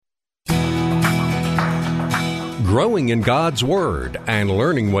growing in God's Word and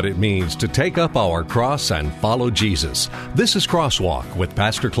learning what it means to take up our cross and follow Jesus. This is Crosswalk with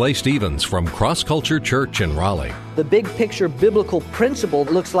Pastor Clay Stevens from Cross Culture Church in Raleigh. The big picture biblical principle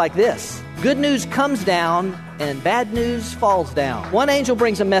looks like this. Good news comes down and bad news falls down. One angel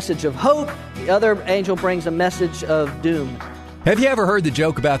brings a message of hope, the other angel brings a message of doom. Have you ever heard the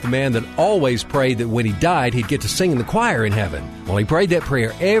joke about the man that always prayed that when he died, he'd get to sing in the choir in heaven? Well, he prayed that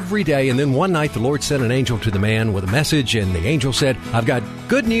prayer every day, and then one night the Lord sent an angel to the man with a message, and the angel said, I've got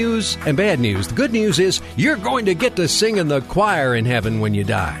good news and bad news. The good news is you're going to get to sing in the choir in heaven when you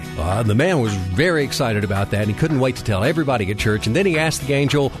die. The man was very excited about that, and he couldn't wait to tell everybody at church, and then he asked the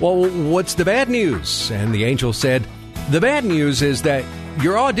angel, well, what's the bad news? And the angel said, the bad news is that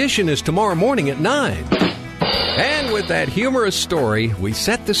your audition is tomorrow morning at 9. And with that humorous story, we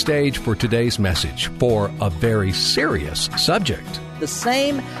set the stage for today's message for a very serious subject. The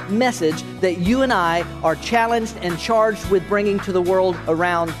same message that you and I are challenged and charged with bringing to the world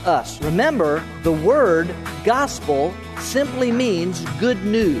around us. Remember, the word gospel simply means good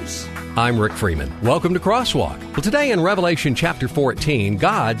news. I'm Rick Freeman. Welcome to Crosswalk. Well, today in Revelation chapter 14,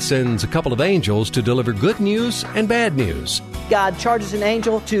 God sends a couple of angels to deliver good news and bad news. God charges an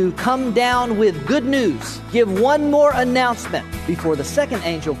angel to come down with good news, give one more announcement before the second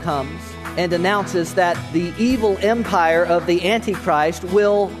angel comes and announces that the evil empire of the Antichrist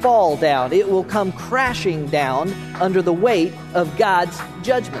will fall down. It will come crashing down under the weight of God's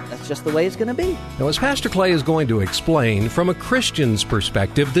judgment. That's just the way it's going to be. Now, as Pastor Clay is going to explain, from a Christian's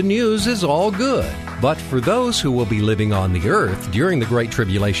perspective, the news is all good. But for those who will be living on the earth during the Great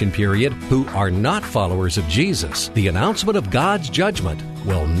Tribulation period who are not followers of Jesus, the announcement of God's judgment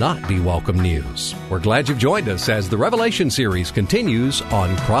will not be welcome news. We're glad you've joined us as the Revelation series continues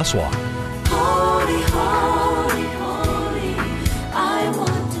on Crosswalk. Holy, holy, holy, I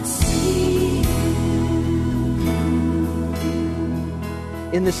want to see you.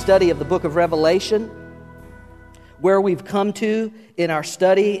 In the study of the book of Revelation, where we've come to in our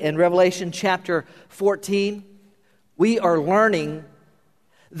study in Revelation chapter 14, we are learning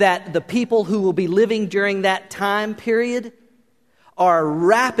that the people who will be living during that time period are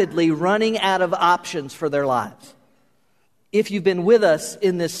rapidly running out of options for their lives. If you've been with us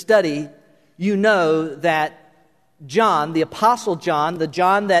in this study, you know that John, the Apostle John, the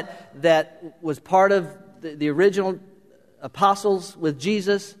John that was part of the original apostles with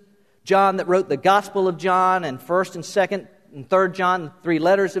Jesus, John that wrote the Gospel of John and 1st and 2nd and 3rd John, the 3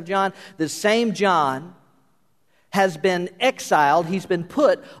 letters of John, the same John has been exiled. He's been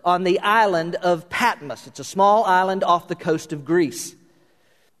put on the island of Patmos. It's a small island off the coast of Greece.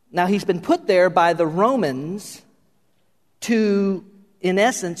 Now, he's been put there by the Romans to, in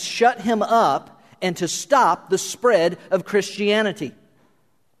essence, shut him up and to stop the spread of Christianity.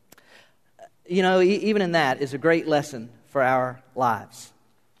 You know, even in that is a great lesson for our lives.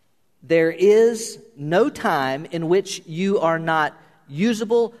 There is no time in which you are not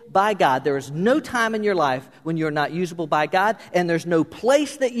usable by God. There is no time in your life when you're not usable by God, and there's no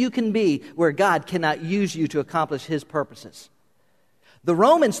place that you can be where God cannot use you to accomplish His purposes. The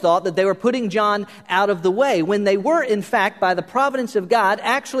Romans thought that they were putting John out of the way, when they were, in fact, by the providence of God,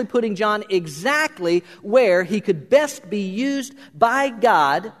 actually putting John exactly where he could best be used by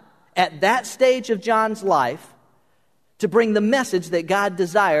God at that stage of John's life to bring the message that God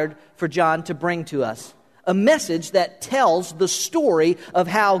desired for John to bring to us. A message that tells the story of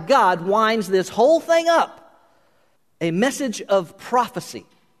how God winds this whole thing up. A message of prophecy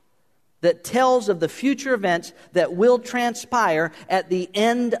that tells of the future events that will transpire at the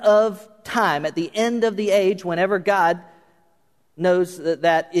end of time, at the end of the age, whenever God knows that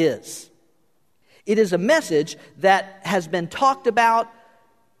that is. It is a message that has been talked about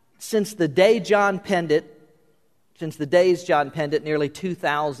since the day John penned it, since the days John penned it nearly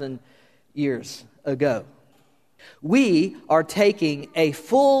 2,000 years ago. We are taking a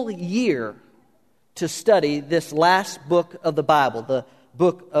full year to study this last book of the Bible, the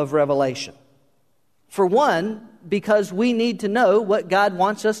book of Revelation. For one, because we need to know what God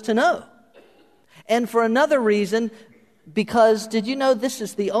wants us to know. And for another reason, because did you know this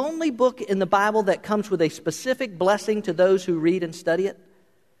is the only book in the Bible that comes with a specific blessing to those who read and study it?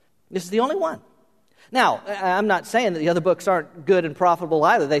 This is the only one. Now, I'm not saying that the other books aren't good and profitable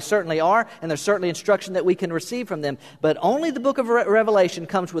either. They certainly are, and there's certainly instruction that we can receive from them. But only the book of Revelation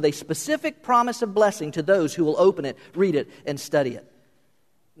comes with a specific promise of blessing to those who will open it, read it, and study it.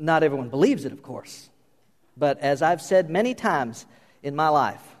 Not everyone believes it, of course. But as I've said many times in my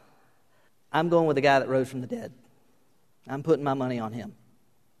life, I'm going with the guy that rose from the dead. I'm putting my money on him.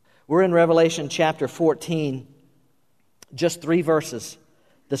 We're in Revelation chapter 14, just 3 verses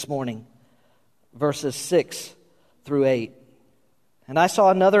this morning. Verses 6 through 8. And I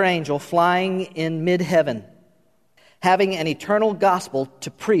saw another angel flying in mid-heaven, having an eternal gospel to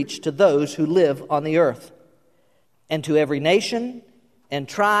preach to those who live on the earth, and to every nation and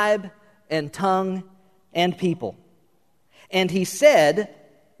tribe and tongue and people. And he said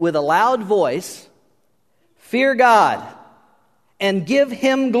with a loud voice, "Fear God and give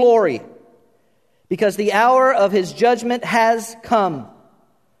him glory, because the hour of his judgment has come.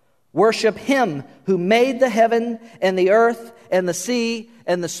 Worship him who made the heaven and the earth and the sea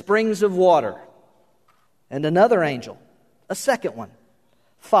and the springs of water." And another angel, a second one,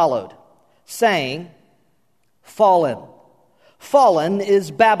 followed, saying, "Fallen, fallen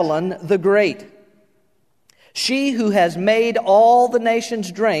is Babylon the Great, she who has made all the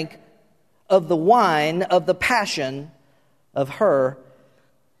nations drink of the wine of the passion of her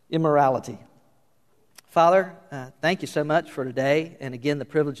immorality." Father, thank you so much for today, and again, the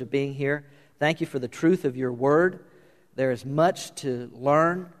privilege of being here. Thank you for the truth of your word. There is much to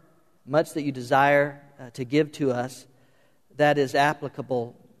learn, much that you desire to give to us that is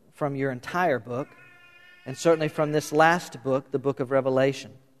applicable from your entire book, and certainly from this last book, the book of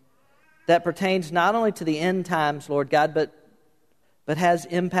Revelation, that pertains not only to the end times, Lord God, but has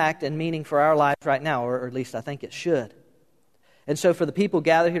impact and meaning for our lives right now, or at least I think it should. And so for the people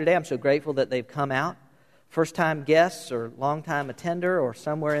gathered here today, I'm so grateful that they've come out. First-time guests or long-time attender or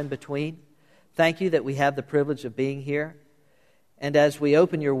somewhere in between. Thank you that we have the privilege of being here. And as we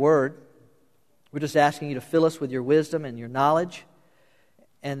open your word, we're just asking you to fill us with your wisdom and your knowledge,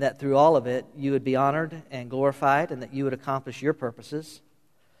 and that through all of it, you would be honored and glorified, and that you would accomplish your purposes.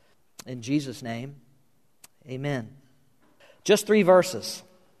 In Jesus' name, amen. Just 3 verses,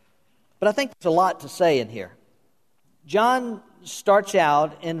 but I think there's a lot to say in here. John starts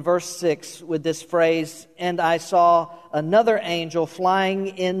out in verse 6 with this phrase, "And I saw another angel flying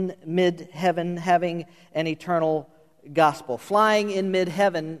in mid-heaven, having an eternal gospel." Flying in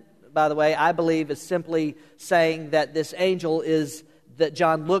mid-heaven, by the way, I believe is simply saying that this angel is, that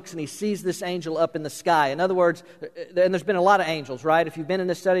John looks and he sees this angel up in the sky. In other words, and there's been a lot of angels, right? If you've been in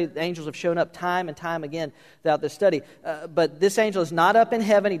this study, the angels have shown up time and time again throughout this study. But this angel is not up in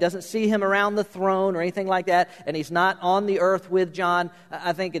heaven. He doesn't see him around the throne or anything like that. And he's not on the earth with John.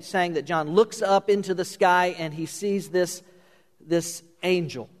 I think it's saying that John looks up into the sky and he sees this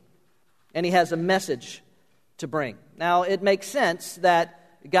angel. And he has a message to bring. Now, it makes sense that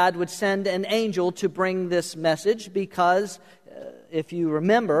God would send an angel to bring this message because if you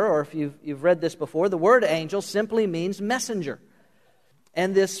remember, or if you've read this before, the word angel simply means messenger.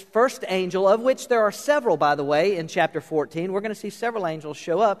 And this first angel, of which there are several, by the way, in chapter 14, we're going to see several angels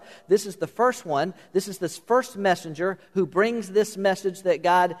show up. This is the first one. This is this first messenger who brings this message that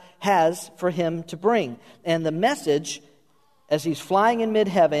God has for him to bring. And the message, as he's flying in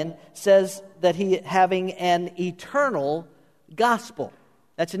mid-heaven, says that he having an eternal gospel.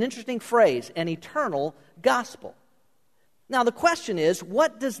 That's an interesting phrase, an eternal gospel. Now, the question is,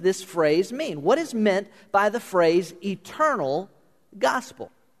 what does this phrase mean? What is meant by the phrase eternal gospel?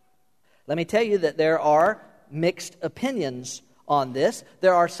 Let me tell you that there are mixed opinions on this.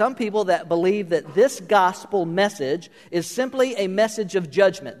 There are some people that believe that this gospel message is simply a message of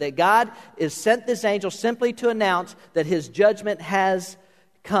judgment, that God has sent this angel simply to announce that his judgment has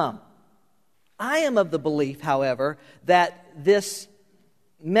come. I am of the belief, however, that this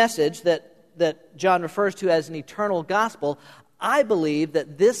message that John refers to as an eternal gospel, I believe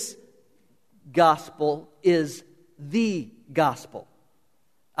that this gospel is the gospel.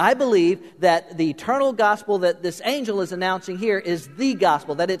 I believe that the eternal gospel that this angel is announcing here is the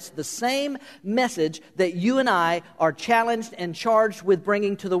gospel, that it's the same message that you and I are challenged and charged with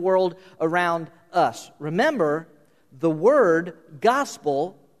bringing to the world around us. Remember, the word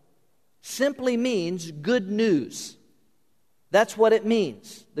gospel simply means good news. That's what it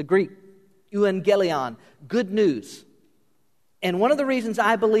means, the Greek euangelion, good news. And one of the reasons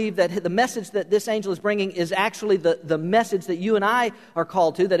I believe that the message that this angel is bringing is actually the message that you and I are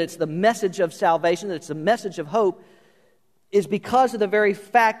called to, that it's the message of salvation, that it's the message of hope, is because of the very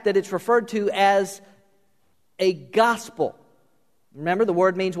fact that it's referred to as a gospel. Remember, the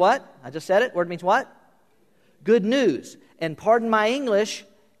word means what? I just said it. Word means what? Good news. And pardon my English,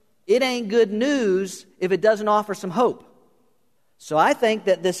 it ain't good news if it doesn't offer some hope. So I think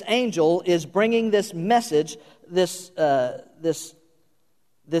that this angel is bringing this message, this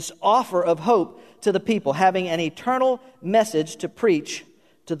offer of hope to the people, having an eternal message to preach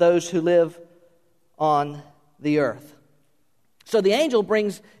to those who live on the earth. So the angel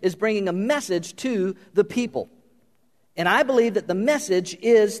is bringing a message to the people. And I believe that the message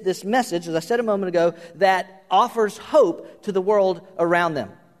is this message, as I said a moment ago, that offers hope to the world around them.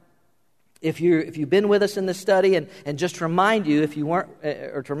 If you've been with us in this study, and just to remind you, if you weren't,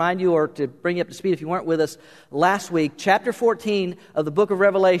 or to remind you, or to bring you up to speed, if you weren't with us last week, chapter 14 of the book of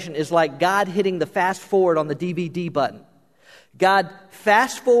Revelation is like God hitting the fast forward on the DVD button. God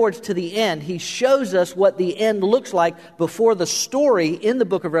fast forwards to the end. He shows us what the end looks like before the story in the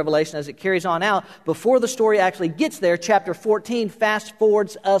book of Revelation, as it carries on out. Before the story actually gets there, chapter 14 fast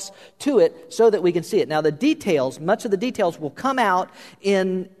forwards us to it so that we can see it. Now, the details, much of the details will come out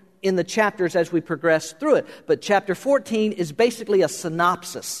in the chapters as we progress through it. But chapter 14 is basically a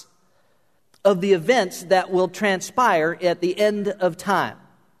synopsis of the events that will transpire at the end of time.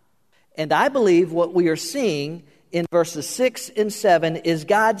 And I believe what we are seeing in verses 6 and 7 is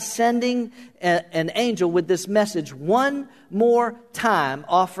God sending an angel with this message one more time,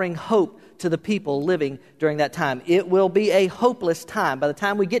 offering hope to the people living during that time. It will be a hopeless time. By the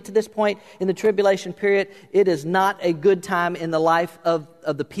time we get to this point in the tribulation period, it is not a good time in the life of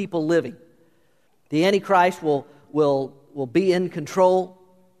the people living. The Antichrist will be in control.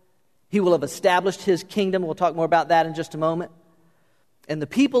 He will have established his kingdom. We'll talk more about that in just a moment. And the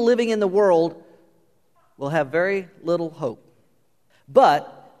people living in the world will have very little hope.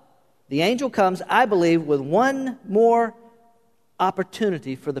 But the angel comes, I believe, with one more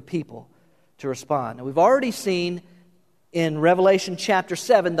opportunity for the people to respond. And we've already seen in Revelation chapter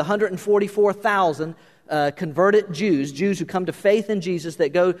 7, the 144,000 converted Jews who come to faith in Jesus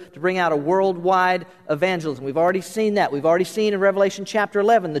that go to bring out a worldwide evangelism. We've already seen that. We've already seen in Revelation chapter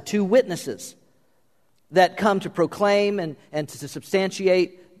 11 the two witnesses that come to proclaim and to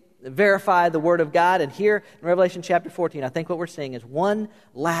substantiate, verify the Word of God. And here in Revelation chapter 14, I think what we're seeing is one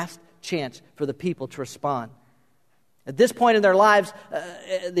last chance for the people to respond. At this point in their lives,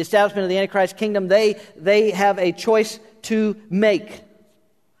 the establishment of the Antichrist kingdom, they have a choice to make.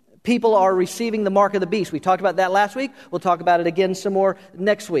 People are receiving the mark of the beast. We talked about that last week. We'll talk about it again some more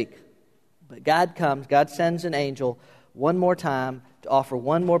next week. But God comes, God sends an angel one more time to offer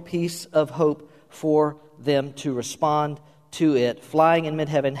one more piece of hope for them to respond to it, flying in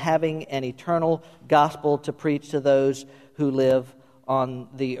mid-heaven, having an eternal gospel to preach to those who live on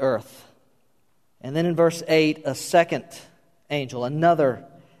the earth. And then in verse 8, a second angel, another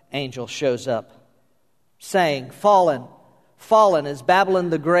angel shows up, saying, Fallen, fallen is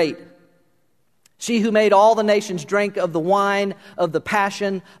Babylon the Great, she who made all the nations drink of the wine of the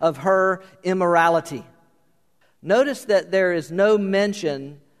passion of her immorality. Notice that there is no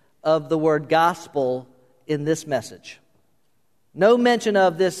mention of the word gospel in this message. No mention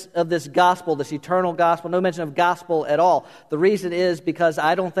of this gospel, this eternal gospel, no mention of gospel at all. The reason is because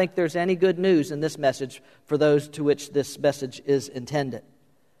I don't think there's any good news in this message for those to which this message is intended.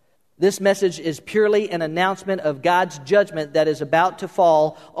 This message is purely an announcement of God's judgment that is about to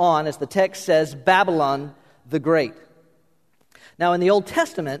fall on, as the text says, Babylon the Great. Now, in the Old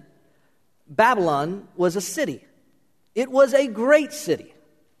Testament, Babylon was a city. It was a great city.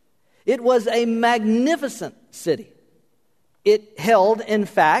 It was a magnificent city. It held, in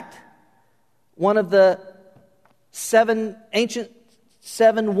fact, one of the ancient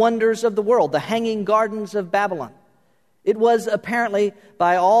seven wonders of the world, the Hanging Gardens of Babylon. It was apparently,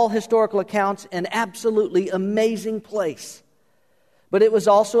 by all historical accounts, an absolutely amazing place. But it was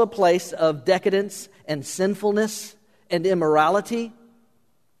also a place of decadence and sinfulness and immorality.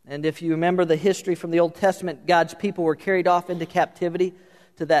 And if you remember the history from the Old Testament, God's people were carried off into captivity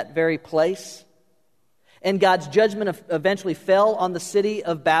to that very place. And God's judgment eventually fell on the city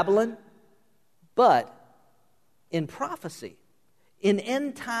of Babylon. But in prophecy, in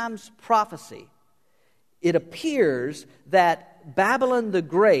end times prophecy, it appears that Babylon the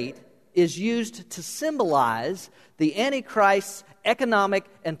Great is used to symbolize the Antichrist's economic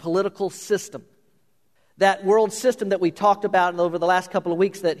and political system. That world system that we talked about over the last couple of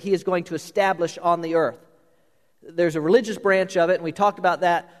weeks that he is going to establish on the earth. There's a religious branch of it, and we talked about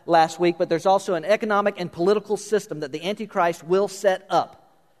that last week, but there's also an economic and political system that the Antichrist will set up.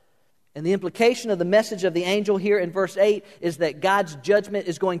 And the implication of the message of the angel here in verse 8 is that God's judgment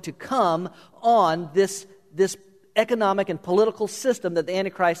is going to come on this economic and political system that the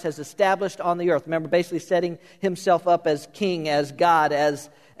Antichrist has established on the earth. Remember, basically setting himself up as king, as God,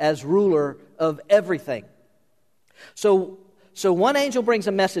 as ruler of everything. So one angel brings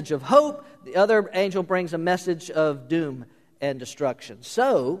a message of hope, the other angel brings a message of doom and destruction.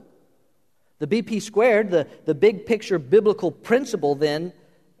 So, the BP squared, the big picture biblical principle then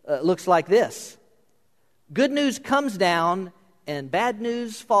looks like this. Good news comes down and bad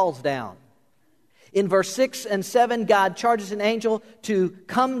news falls down. In verse 6 and 7, God charges an angel to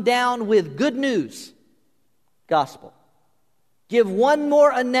come down with good news, gospel. Give one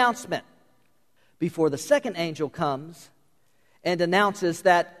more announcement before the second angel comes and announces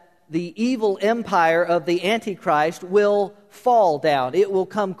that the evil empire of the Antichrist will fall down. It will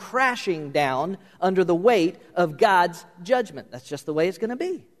come crashing down under the weight of God's judgment. That's just the way it's going to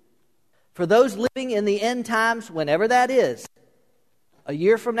be. For those living in the end times, whenever that is, a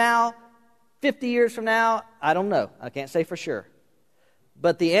year from now, 50 years from now, I don't know. I can't say for sure.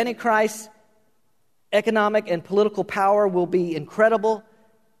 But the Antichrist's economic and political power will be incredible,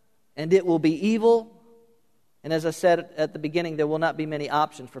 and it will be evil. And as I said at the beginning, there will not be many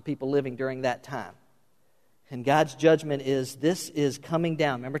options for people living during that time. And God's judgment is, this is coming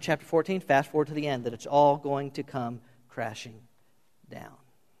down. Remember chapter 14? Fast forward to the end, that it's all going to come crashing down.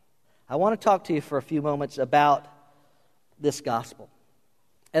 I want to talk to you for a few moments about this gospel.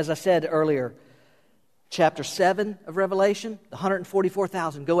 As I said earlier, chapter 7 of Revelation, the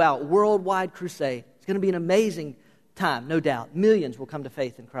 144,000 go out, worldwide crusade. It's going to be an amazing time, no doubt. Millions will come to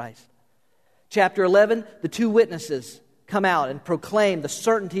faith in Christ. Chapter 11, the two witnesses come out and proclaim the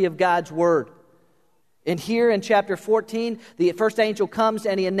certainty of God's word. And here in chapter 14, the first angel comes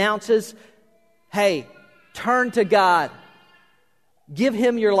and he announces, hey, turn to God. Give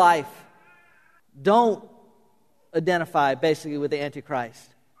Him your life. Don't identify basically with the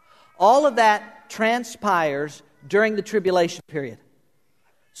Antichrist. All of that transpires during the tribulation period.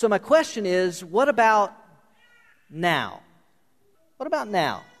 So my question is, what about now? What about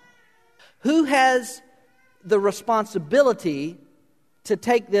now? Who has the responsibility to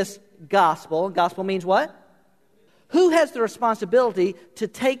take this gospel? Gospel means what? Who has the responsibility to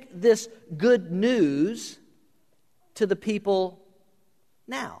take this good news to the people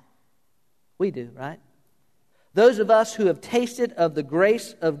now? We do, right? Those of us who have tasted of the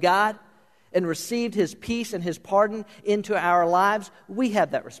grace of God and received His peace and His pardon into our lives, we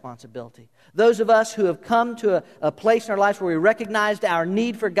have that responsibility. Those of us who have come to a place in our lives where we recognized our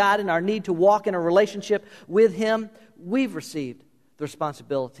need for God and our need to walk in a relationship with Him, we've received the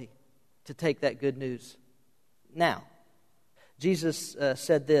responsibility to take that good news now. Jesus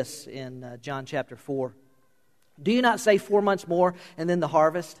said this in John chapter 4. Do you not say 4 months more and then the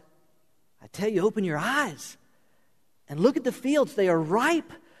harvest? I tell you, open your eyes and look at the fields. They are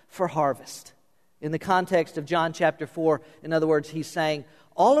ripe for harvest. In the context of John chapter 4, in other words, He's saying,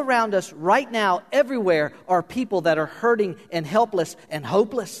 all around us right now, everywhere, are people that are hurting and helpless and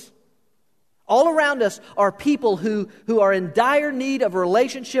hopeless. All around us are people who are in dire need of a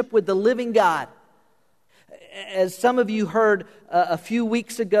relationship with the living God. As some of you heard a few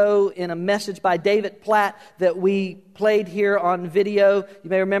weeks ago in a message by David Platt that we played here on video, you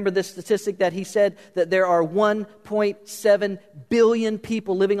may remember this statistic that he said that there are 1.7 billion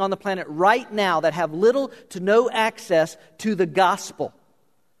people living on the planet right now that have little to no access to the gospel.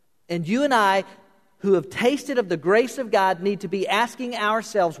 And you and I, who have tasted of the grace of God, need to be asking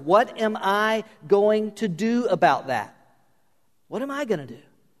ourselves, what am I going to do about that? What am I going to do?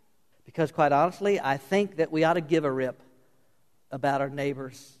 Because quite honestly, I think that we ought to give a rip about our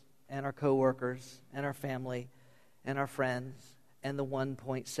neighbors and our coworkers and our family and our friends and the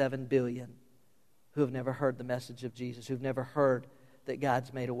 1.7 billion who have never heard the message of Jesus, who've never heard that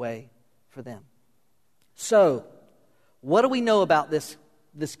God's made a way for them. So, what do we know about this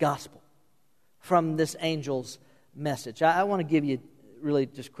gospel from this angel's message? I want to give you really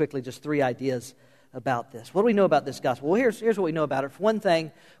just quickly just 3 ideas about this. What do we know about this gospel? Well, here's what we know about it. For one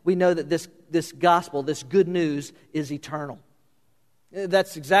thing, we know that this gospel, this good news, is eternal.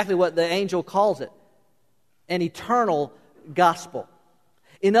 That's exactly what the angel calls it, an eternal gospel.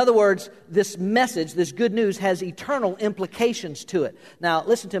 In other words, this message, this good news, has eternal implications to it. Now,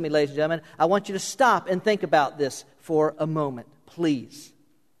 listen to me, ladies and gentlemen. I want you to stop and think about this for a moment, please.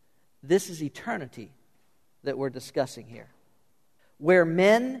 This is eternity that we're discussing here, where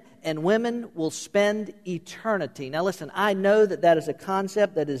men and women will spend eternity. Now listen, I know that is a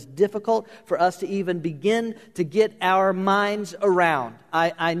concept that is difficult for us to even begin to get our minds around.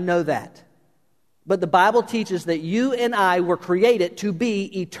 I know that. But the Bible teaches that you and I were created to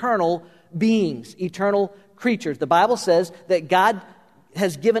be eternal beings, eternal creatures. The Bible says that God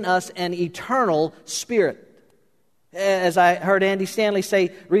has given us an eternal spirit. As I heard Andy Stanley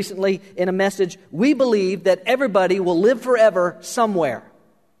say recently in a message, we believe that everybody will live forever somewhere.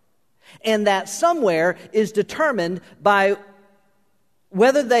 And that somewhere is determined by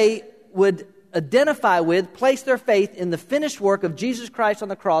whether they would identify with, place their faith in the finished work of Jesus Christ on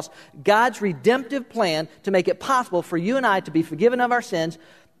the cross, God's redemptive plan to make it possible for you and I to be forgiven of our sins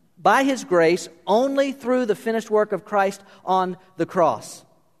by His grace only through the finished work of Christ on the cross.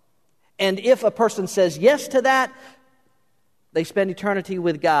 And if a person says yes to that, they spend eternity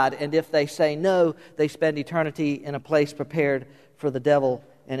with God. And if they say no, they spend eternity in a place prepared for the devil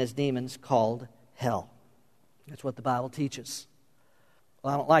and his demons called hell. That's what the Bible teaches.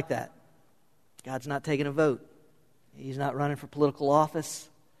 Well, I don't like that. God's not taking a vote. He's not running for political office.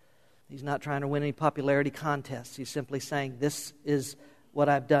 He's not trying to win any popularity contests. He's simply saying, this is what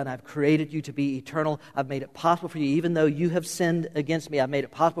I've done. I've created you to be eternal. I've made it possible for you, even though you have sinned against me, I've made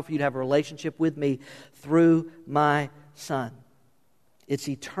it possible for you to have a relationship with me through my Son. It's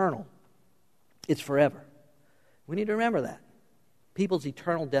eternal. It's forever. We need to remember that. People's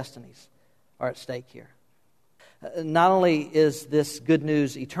eternal destinies are at stake here. Not only is this good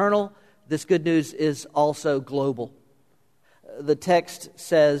news eternal, this good news is also global. The text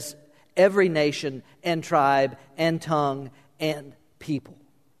says every nation and tribe and tongue and people.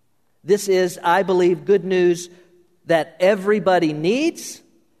 This is, I believe, good news that everybody needs,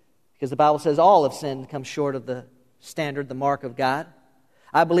 because the Bible says all have sinned and come short of the standard, the mark of God.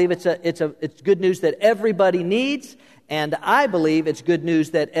 I believe it's good news that everybody needs, and I believe it's good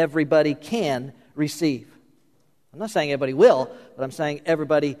news that everybody can receive. I'm not saying everybody will, but I'm saying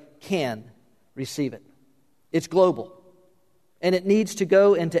everybody can receive it. It's global. And it needs to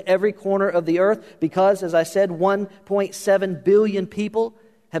go into every corner of the earth because, as I said, 1.7 billion people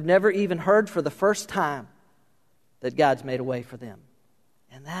have never even heard for the first time that God's made a way for them.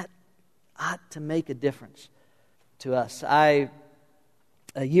 And that ought to make a difference to us.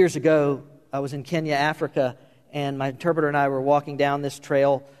 Years ago, I was in Kenya, Africa, and my interpreter and I were walking down this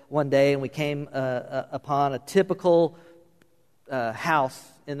trail one day, and we came upon a typical house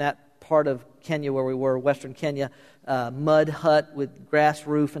in that part of Kenya where we were, western Kenya, mud hut with grass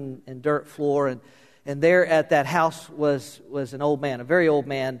roof and dirt floor. And there at that house was an old man, a very old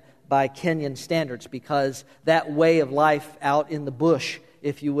man by Kenyan standards, because that way of life out in the bush,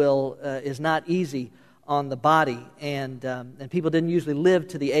 if you will, is not easy on the body, and people didn't usually live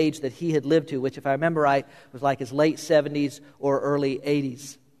to the age that he had lived to, which, if I remember right, was like his late 70s or early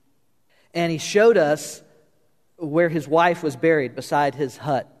 80s. And he showed us where his wife was buried beside his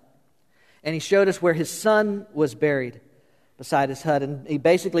hut. And he showed us where his son was buried beside his hut. And he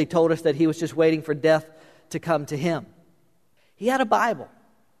basically told us that he was just waiting for death to come to him. He had a Bible.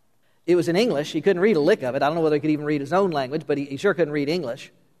 It was in English. He couldn't read a lick of it. I don't know whether he could even read his own language, but he sure couldn't read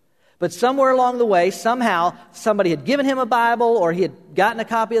English. But somewhere along the way, somehow, somebody had given him a Bible, or he had gotten a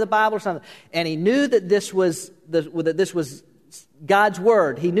copy of the Bible or something, and he knew that this was God's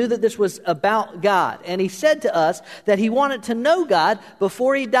Word. He knew that this was about God. And he said to us that he wanted to know God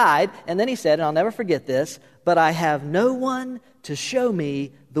before he died. And then he said, and I'll never forget this, but I have no one to show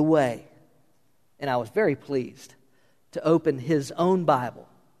me the way. And I was very pleased to open his own Bible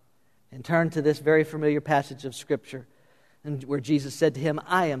and turn to this very familiar passage of Scripture, and where Jesus said to him,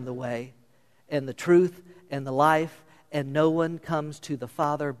 I am the way and the truth and the life, and no one comes to the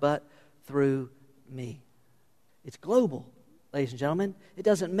Father but through me. It's global, ladies and gentlemen. It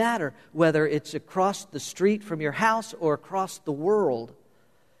doesn't matter whether it's across the street from your house or across the world.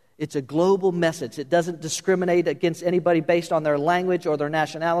 It's a global message. It doesn't discriminate against anybody based on their language or their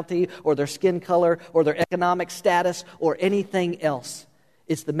nationality or their skin color or their economic status or anything else.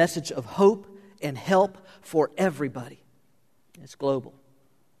 It's the message of hope and help for everybody. It's global.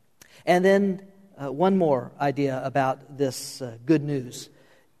 And then one more idea about this good news.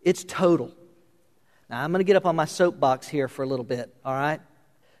 It's total. Now, I'm going to get up on my soapbox here for a little bit, all right?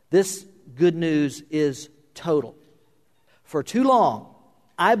 This good news is total. For too long,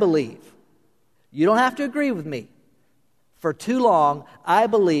 I believe, you don't have to agree with me, for too long, I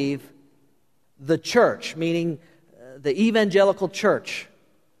believe the church, meaning the evangelical church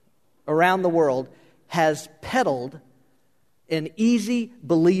around the world, has peddled an easy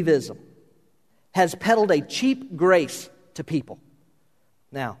believism, has peddled a cheap grace to people.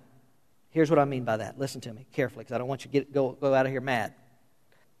 Now, here's what I mean by that. Listen to me carefully, because I don't want you to go out of here mad.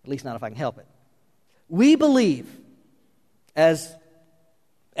 At least not if I can help it. We believe, as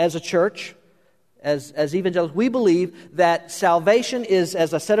a church, as evangelicals, we believe that salvation is,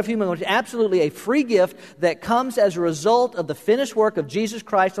 as I said a few moments ago, absolutely a free gift that comes as a result of the finished work of Jesus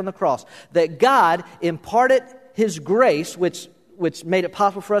Christ on the cross. That God imparted His grace, which made it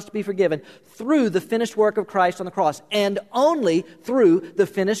possible for us to be forgiven, through the finished work of Christ on the cross, and only through the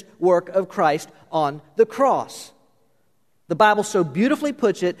finished work of Christ on the cross. The Bible so beautifully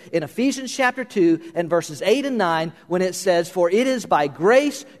puts it in Ephesians chapter 2 and verses 8 and 9 when it says, "For it is by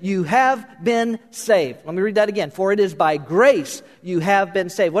grace you have been saved." Let me read that again. For it is by grace you have been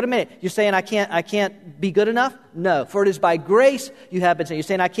saved. Wait a minute. You're saying I can't be good enough? No. For it is by grace you have been saved. You're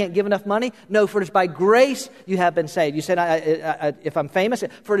saying I can't give enough money? No. For it is by grace you have been saved. You said if I'm famous?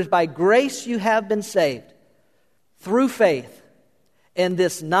 For it is by grace you have been saved. Through faith. And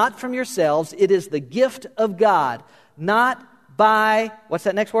this not from yourselves. It is the gift of God. Not by, what's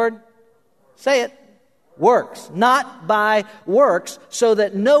that next word? Say it. works, not by works, so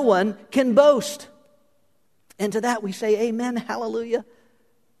that no one can boast. And to that we say, amen, hallelujah.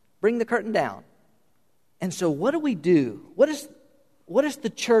 Bring the curtain down. And so what do we do? What has the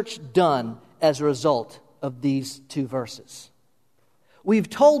church done as a result of these two verses? We've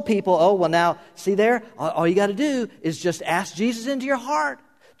told people, oh, well now, see there, all you got to do is just ask Jesus into your heart.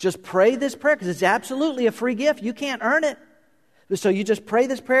 Just pray this prayer, because it's absolutely a free gift. You can't earn it. So you just pray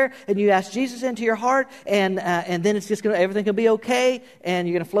this prayer, and you ask Jesus into your heart, and then it's just everything will be okay, and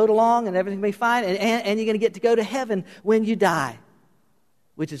you're going to float along, and everything will be fine, and you're going to get to go to heaven when you die,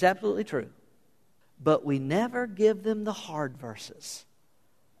 which is absolutely true. But we never give them the hard verses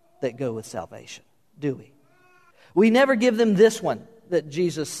that go with salvation, do we? We never give them this one that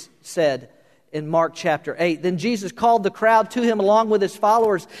Jesus said in Mark chapter 8. Then Jesus called the crowd to him along with his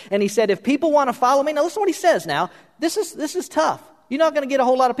followers, and he said, if people want to follow me, now listen to what he says now. This is tough. You're not going to get a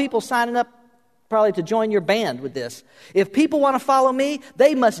whole lot of people signing up probably to join your band with this. If people want to follow me,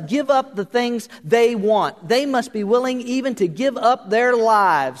 they must give up the things they want. They must be willing even to give up their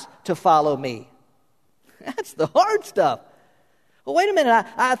lives to follow me. That's the hard stuff. Well, wait a minute.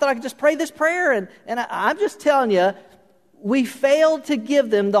 I thought I could just pray this prayer, and I'm just telling you, we failed to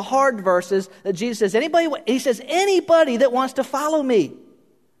give them the hard verses that Jesus says. He says, anybody that wants to follow me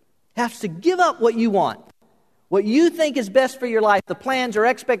has to give up what you want. What you think is best for your life, the plans or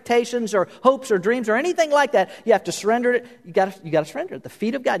expectations or hopes or dreams or anything like that, you have to surrender it. You got to surrender it at the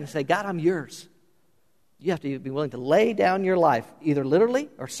feet of God and say, God, I'm yours. You have to be willing to lay down your life, either literally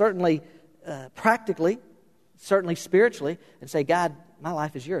or certainly practically, certainly spiritually, and say, God, my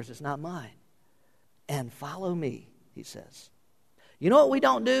life is yours. It's not mine. And follow me, he says. You know what we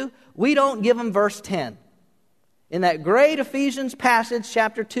don't do? We don't give them verse 10. In that great Ephesians passage,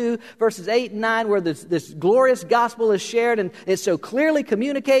 chapter 2, verses 8 and 9, where this glorious gospel is shared, and it so clearly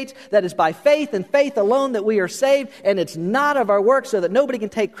communicates that it's by faith and faith alone that we are saved, and it's not of our works so that nobody can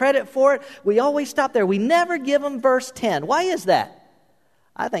take credit for it. We always stop there. We never give them verse 10. Why is that?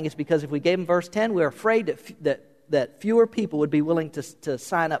 I think it's because if we gave them verse 10, we're afraid that fewer people would be willing to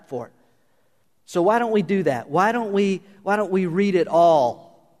sign up for it. So why don't we do that? Why don't we read it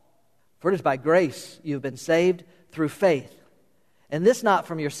all? For it is by grace you have been saved through faith. And this not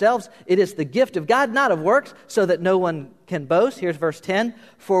from yourselves, it is the gift of God, not of works, so that no one can boast. Here's verse 10.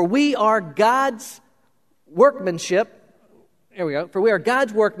 For we are God's workmanship. Here we go. For we are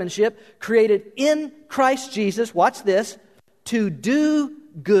God's workmanship, created in Christ Jesus, watch this, to do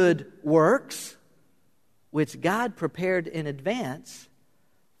good works, which God prepared in advance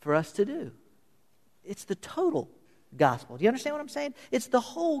for us to do. It's the total gospel. Do you understand what I'm saying? It's the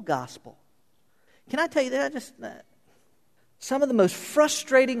whole gospel. Can I tell you that some of the most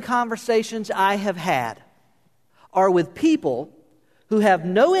frustrating conversations I have had are with people who have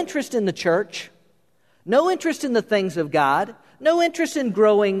no interest in the church, no interest in the things of God, no interest in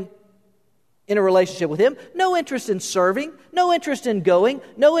growing in a relationship with Him, no interest in serving, no interest in going,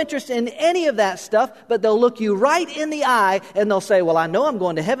 no interest in any of that stuff, but they'll look you right in the eye and they'll say, well, I know I'm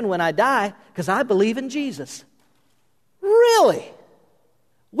going to heaven when I die because I believe in Jesus. Really?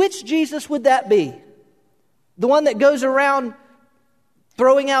 Which Jesus would that be? The one that goes around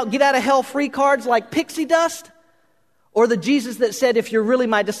throwing out get out of hell free cards like pixie dust? Or the Jesus that said, if you're really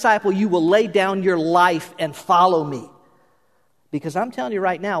my disciple, you will lay down your life and follow me? Because I'm telling you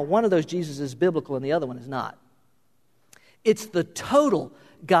right now, one of those Jesus is biblical and the other one is not. It's the total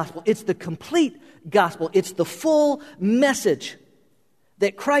gospel. It's the complete gospel. It's the full message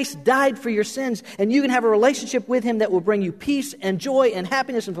that Christ died for your sins, and you can have a relationship with Him that will bring you peace and joy and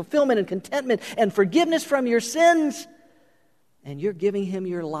happiness and fulfillment and contentment and forgiveness from your sins. And you're giving Him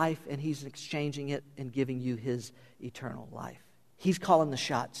your life, and He's exchanging it and giving you His eternal life. He's calling the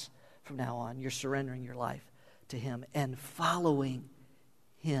shots from now on. You're surrendering your life to Him and following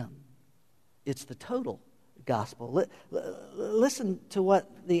Him. It's the total gospel. Listen to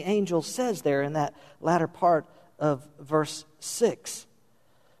what the angel says there in that latter part of verse 6.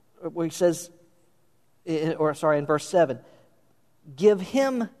 Where he says, in verse 7, give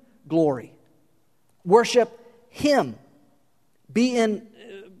Him glory. Worship Him.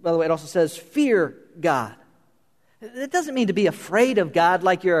 By the way, it also says, fear God. It doesn't mean to be afraid of God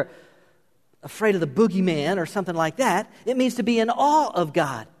like you're afraid of the boogeyman or something like that. It means to be in awe of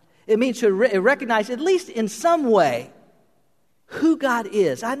God. It means to recognize, at least in some way, who God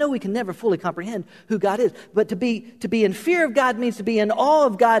is. I know we can never fully comprehend who God is, but to be in fear of God means to be in awe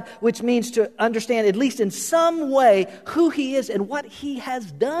of God, which means to understand, at least in some way, who He is and what He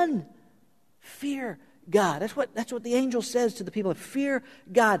has done. Fear God. That's what the angel says to the people. Fear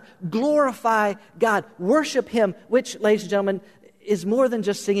God. Glorify God. Worship Him, which, ladies and gentlemen, is more than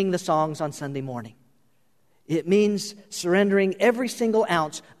just singing the songs on Sunday morning. It means surrendering every single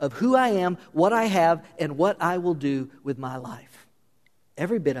ounce of who I am, what I have, and what I will do with my life.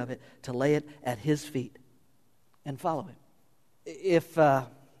 Every bit of it, to lay it at His feet and follow Him.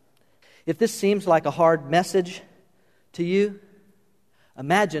 If this seems like a hard message to you,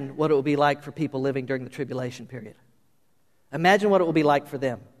 imagine what it will be like for people living during the tribulation period. Imagine what it will be like for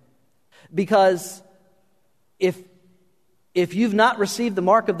them. Because if you've not received the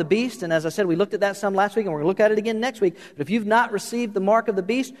mark of the beast, and as I said, we looked at that some last week, and we're going to look at it again next week, but if you've not received the mark of the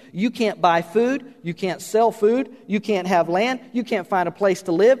beast, you can't buy food, you can't sell food, you can't have land, you can't find a place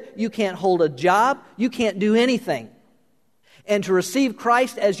to live, you can't hold a job, you can't do anything. And to receive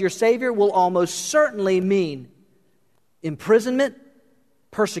Christ as your Savior will almost certainly mean imprisonment,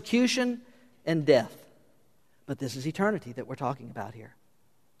 persecution, and death. But this is eternity that we're talking about here.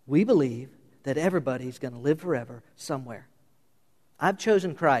 We believe that everybody's going to live forever somewhere. I've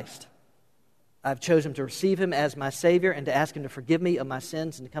chosen Christ. I've chosen to receive Him as my Savior and to ask Him to forgive me of my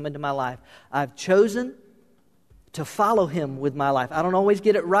sins and to come into my life. I've chosen to follow Him with my life. I don't always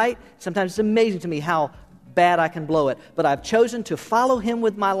get it right. Sometimes it's amazing to me how bad I can blow it. But I've chosen to follow Him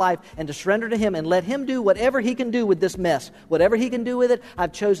with my life and to surrender to Him and let Him do whatever He can do with this mess. Whatever He can do with it,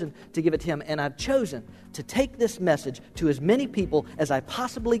 I've chosen to give it to Him. And I've chosen to take this message to as many people as I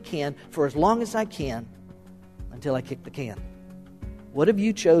possibly can for as long as I can until I kick the can. What have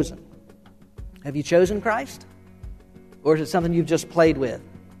you chosen? Have you chosen Christ? Or is it something you've just played with?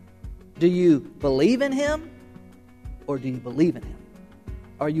 Do you believe in Him? Or do you believe in Him?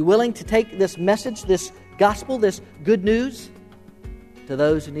 Are you willing to take this message, this gospel, this good news to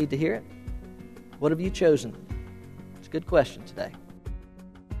those who need to hear it? What have you chosen? It's a good question today.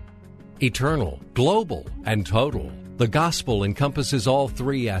 Eternal, global, and total. The gospel encompasses all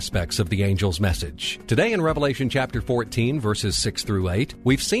three aspects of the angel's message. Today in Revelation chapter 14, verses 6 through 8,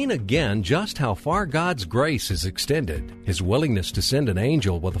 we've seen again just how far God's grace is extended. His willingness to send an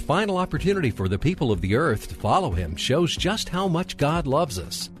angel with a final opportunity for the people of the earth to follow Him shows just how much God loves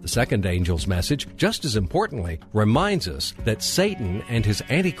us. The second angel's message, just as importantly, reminds us that Satan and his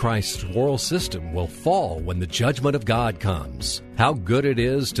Antichrist world system will fall when the judgment of God comes. How good it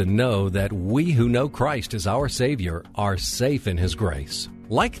is to know that we who know Christ as our Savior are safe in His grace.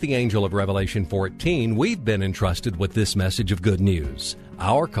 Like the angel of Revelation 14, we've been entrusted with this message of good news.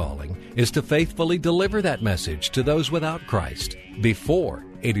 Our calling is to faithfully deliver that message to those without Christ before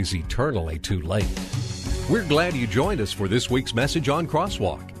it is eternally too late. We're glad you joined us for this week's message on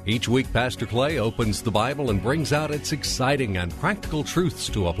Crosswalk. Each week, Pastor Clay opens the Bible and brings out its exciting and practical truths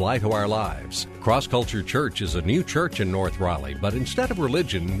to apply to our lives. Cross Culture Church is a new church in North Raleigh, but instead of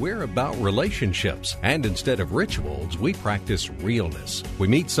religion, we're about relationships. And instead of rituals, we practice realness. We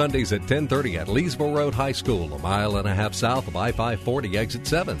meet Sundays at 10:30 at Leesville Road High School, a mile and a half south of I-540 Exit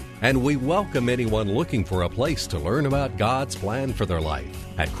 7. And we welcome anyone looking for a place to learn about God's plan for their life.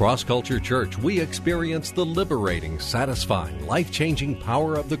 At Cross Culture Church, we experience the liberating, satisfying, life-changing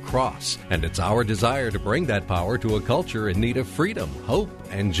power of the cross. And it's our desire to bring that power to a culture in need of freedom, hope,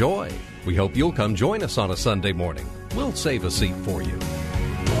 and joy. We hope you'll come join us on a Sunday morning. We'll save a seat for you.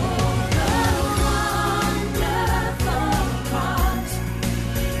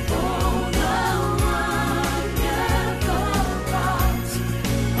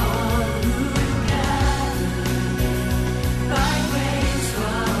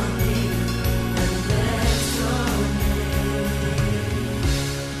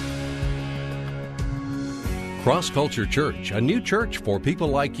 Cross Culture Church, a new church for people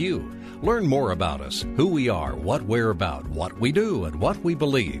like you. Learn more about us, who we are, what we're about, what we do, and what we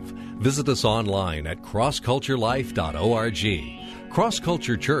believe. Visit us online at crossculturelife.org. Cross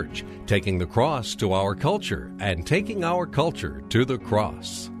Culture Church, taking the cross to our culture and taking our culture to the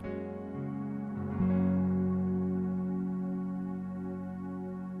cross.